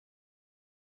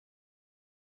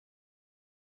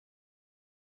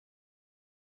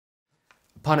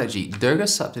Panditji, Durga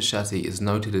Saptashati is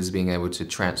noted as being able to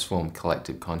transform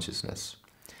collective consciousness.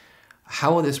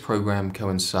 How will this program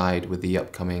coincide with the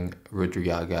upcoming Rudra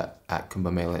Yaga at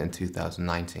Kumbha Mela in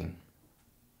 2019?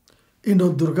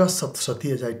 Durga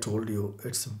Saptashati, as I told you,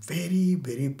 it's a very,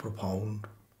 very profound,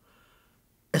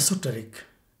 esoteric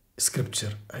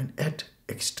scripture and yet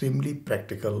extremely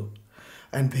practical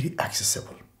and very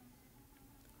accessible.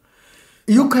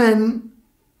 You can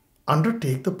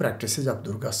undertake the practices of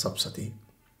Durga Saptashati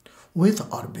with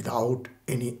or without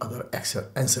any other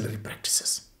ancillary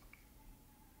practices.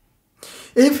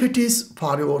 If it is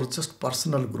for your just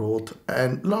personal growth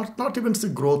and not even say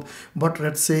growth, but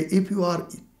let's say if you are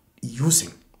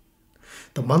using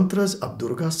the mantras of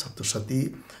Durga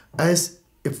Saptashati as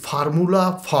a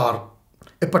formula for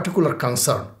a particular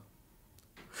concern,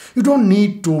 you don't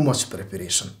need too much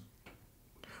preparation.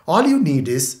 All you need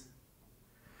is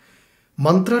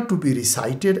mantra to be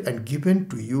recited and given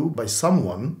to you by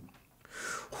someone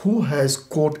who has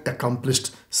quote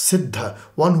accomplished siddha,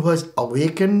 one who has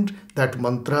awakened that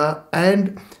mantra,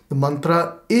 and the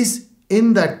mantra is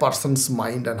in that person's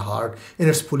mind and heart in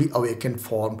its fully awakened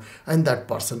form, and that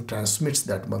person transmits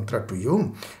that mantra to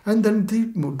you, and then they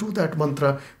do that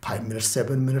mantra 5 minutes,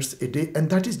 7 minutes a day, and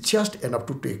that is just enough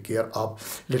to take care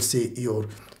of, let's say, your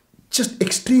just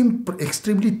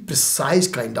extremely precise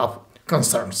kind of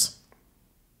concerns.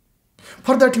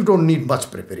 For that you don't need much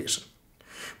preparation.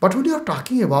 But when you are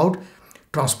talking about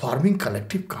transforming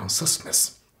collective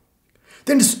consciousness,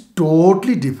 then it's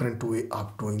totally different way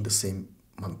of doing the same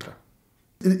mantra.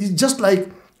 It's just like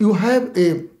you have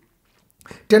a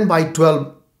 10 by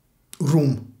 12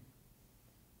 room.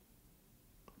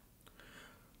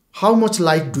 How much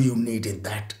light do you need in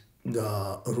that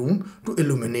room to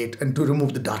illuminate and to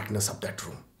remove the darkness of that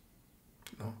room?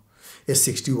 A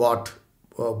 60-watt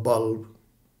bulb,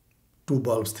 2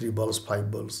 bulbs, 3 bulbs,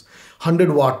 5 bulbs,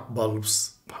 100-watt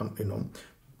bulbs,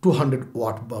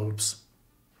 200-watt bulbs.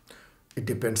 It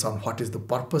depends on what is the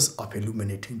purpose of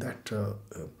illuminating that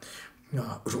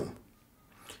room.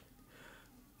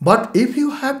 But if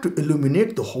you have to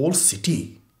illuminate the whole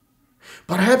city,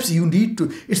 perhaps you need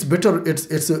to, it's better,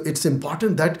 it's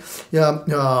important that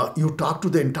you talk to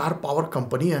the entire power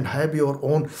company and have your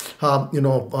own,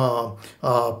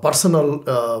 personal,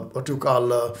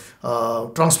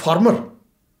 transformer.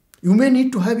 You may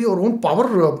need to have your own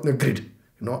power grid,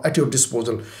 at your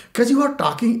disposal. Because you are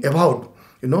talking about,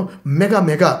 mega,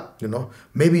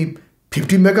 maybe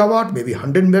 50 megawatt, maybe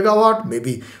 100 megawatt,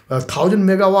 maybe 1000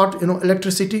 megawatt,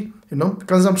 electricity,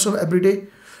 consumption every day.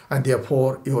 And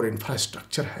therefore, your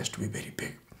infrastructure has to be very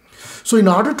big. So, in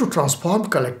order to transform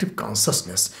collective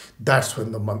consciousness, that's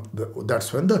when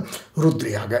the Rudra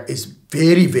Yaga is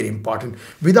very, very important.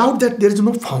 Without that, there is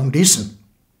no foundation.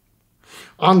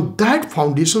 On that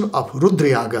foundation of Rudra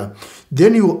Yaga,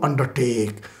 then you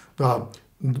undertake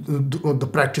the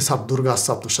practice of Durga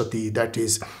Saptashati, that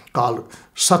is called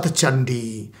Sat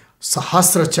Chandi,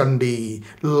 Sahasra Chandi,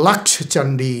 Laksh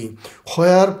Chandi,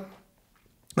 where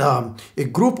a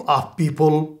group of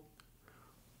people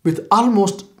with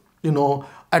almost,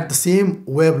 at the same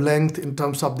wavelength in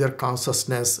terms of their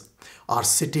consciousness are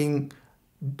sitting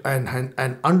and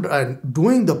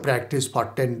doing the practice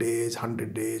for 10 days,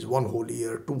 100 days, 1 whole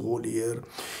year, 2 whole year,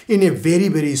 in a very,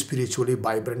 very spiritually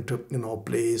vibrant,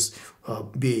 place,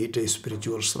 be it a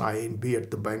spiritual shrine, be it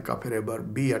the bank of a river,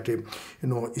 be it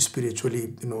a,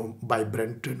 spiritually,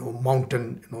 vibrant,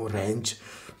 mountain, range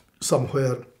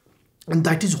somewhere. And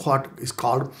that is what is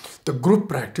called the group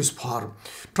practice for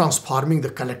transforming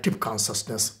the collective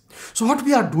consciousness. So what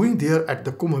we are doing there at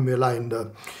the Kumbha Mela in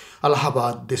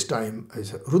Allahabad this time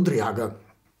is Rudra Yaga.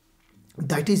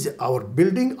 That is our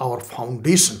building, our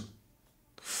foundation,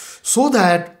 so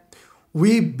that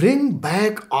we bring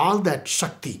back all that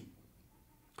Shakti,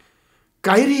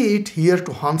 carry it here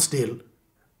to Hansdale,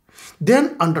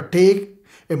 then undertake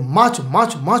a much,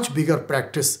 much, much bigger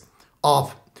practice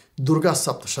of Durga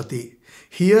Saptashati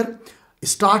here,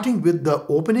 starting with the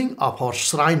opening of our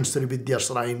shrine, Sri Vidya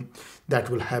Shrine, that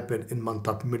will happen in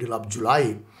middle of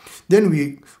July. Then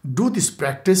we do this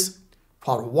practice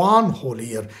for 1 whole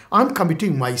year. I'm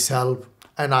committing myself,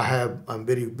 and I'm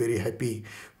very, very happy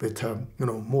with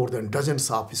more than dozens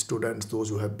of students, those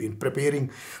who have been preparing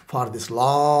for this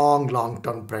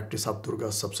long-term practice of Durga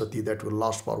Saptashati that will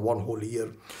last for 1 whole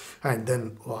year. And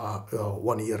then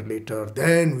 1 year later,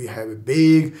 then we have a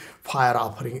big fire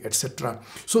offering, etc.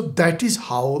 So that is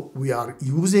how we are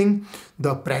using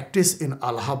the practice in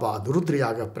Allahabad, Rudra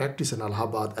Yaga practice in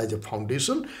Allahabad as a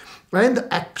foundation. And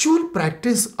the actual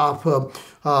practice of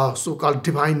so-called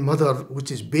Divine Mother,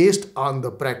 which is based on the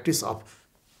practice of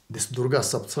this Durga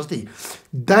Saptashati,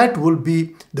 that will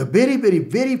be the very, very,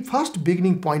 very first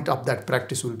beginning point of that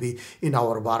practice will be in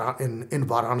our in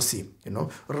Varanasi,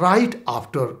 right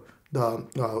after the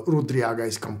Rudra Yaga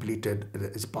is completed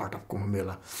as part of Kumbha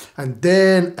Mela. And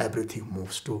then everything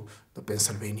moves to the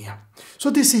Pennsylvania. So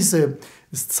this is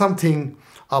something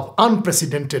of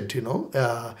unprecedented,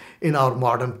 in our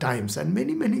modern times. And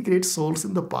many, many great souls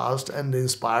in the past and the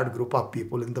inspired group of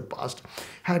people in the past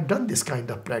had done this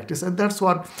kind of practice. And that's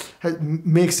what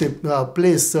makes a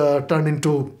place turn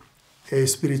into a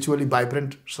spiritually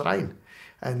vibrant shrine.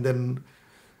 And then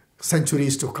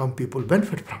centuries to come, people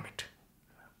benefit from it.